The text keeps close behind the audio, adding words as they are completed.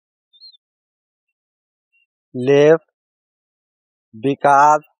live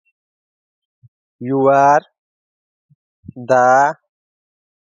because you are the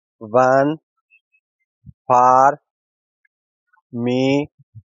one for me.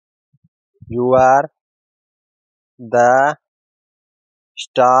 You are the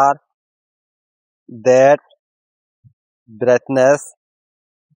star that brightens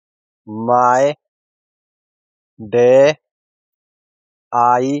my day.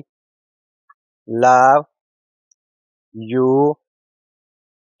 I love you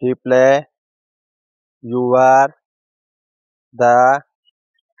deeply. You are the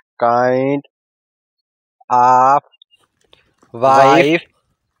kind of wife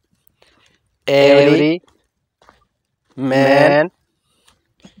every man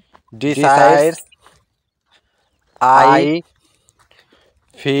desires. I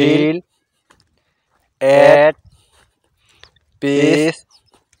feel at peace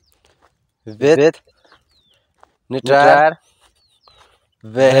with nature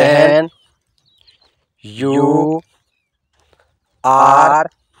when you are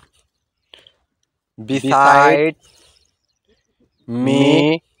beside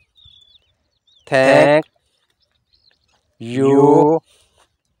me. Thank you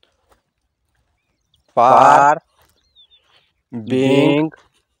for being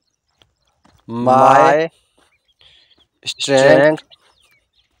my strength.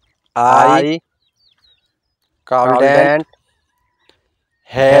 I couldn't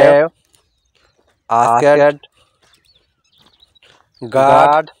have asked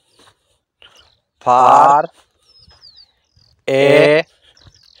God for a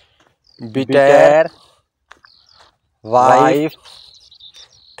better wife.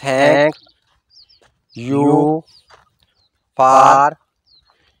 Thank you for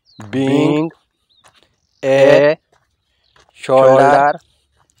being a shoulder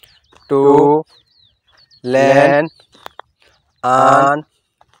to lean on.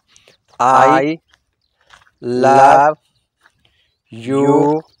 I love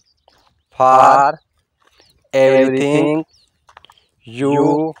you for everything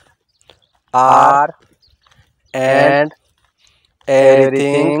you are and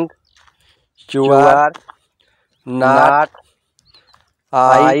everything you are not.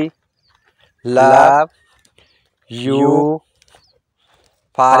 I love you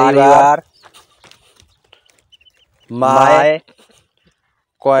forever. My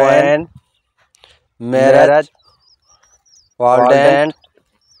queen marriage wouldn't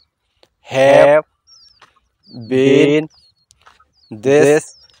have been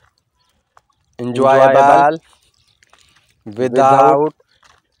this enjoyable without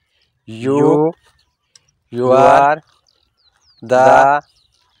you. You are the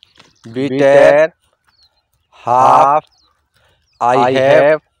better half I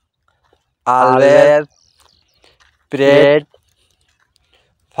have always prayed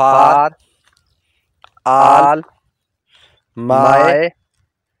for all my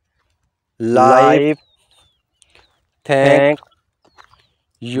life. Thank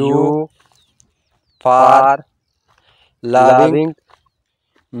you for loving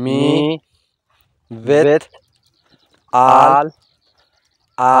me with all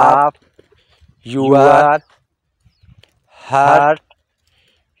of your heart.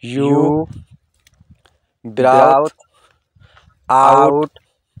 You brought out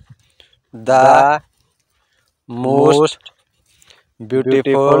the most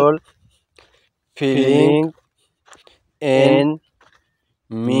beautiful feeling in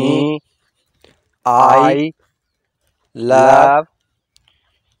me. I love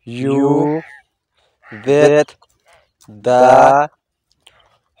you with the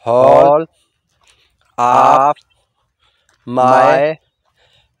whole of my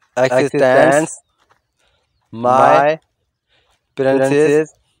existence. My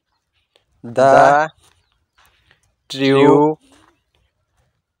princess, the true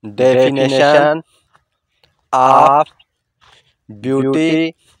definition of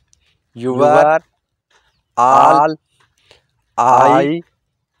beauty. You are all I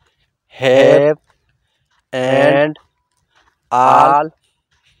have and all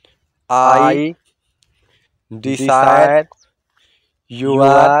I desire. You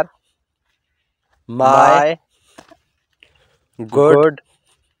are my good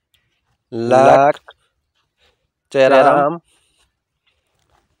luck charm.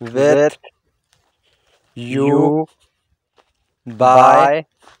 With you by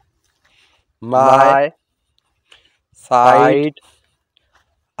my side,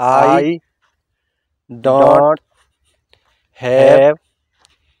 I don't have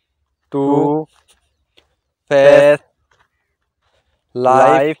to face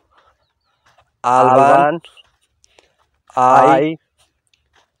life alone. I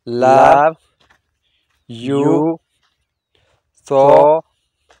love you so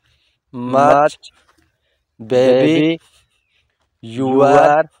much, baby. You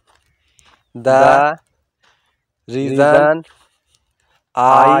are the reason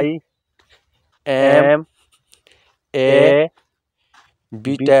I am a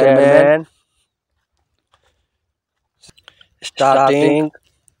determined starting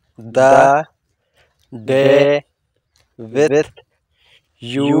the day with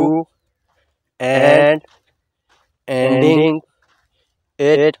you and ending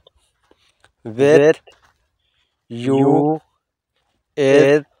it with you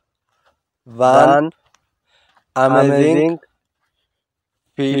is one amazing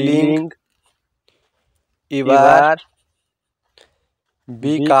feeling ever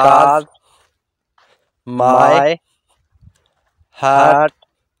because my heart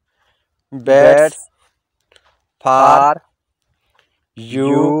beats for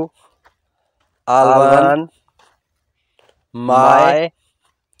you alone, my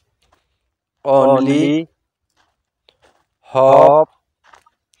only hope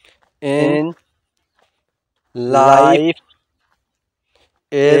in life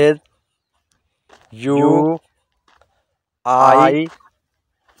is you. I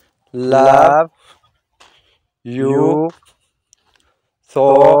love you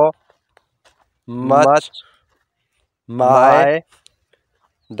so much, my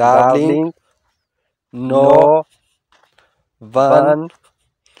darling. No one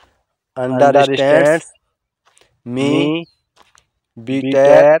understands me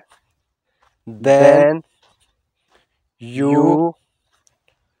better than you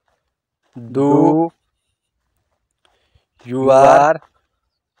do. You are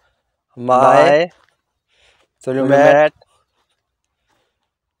my soulmate,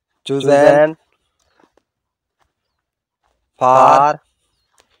 chosen for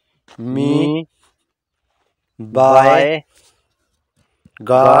me by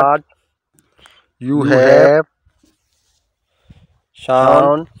God. You have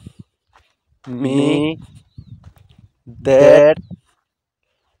shown me that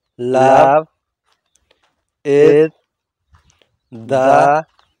love is the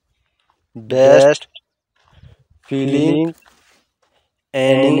best feeling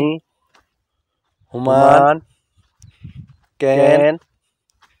any human can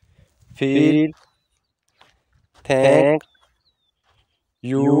feel. Thank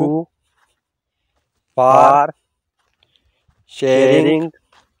you for sharing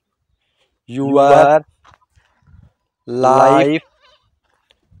your life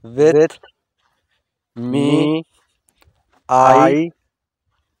with me. I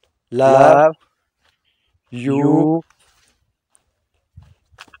love you